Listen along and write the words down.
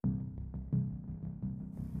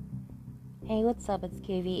Hey, what's up? It's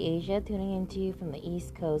KV Asia tuning into you from the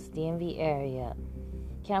East Coast DMV area.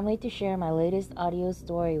 Can't wait to share my latest audio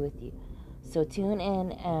story with you. So tune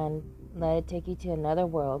in and let it take you to another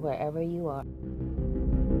world wherever you are.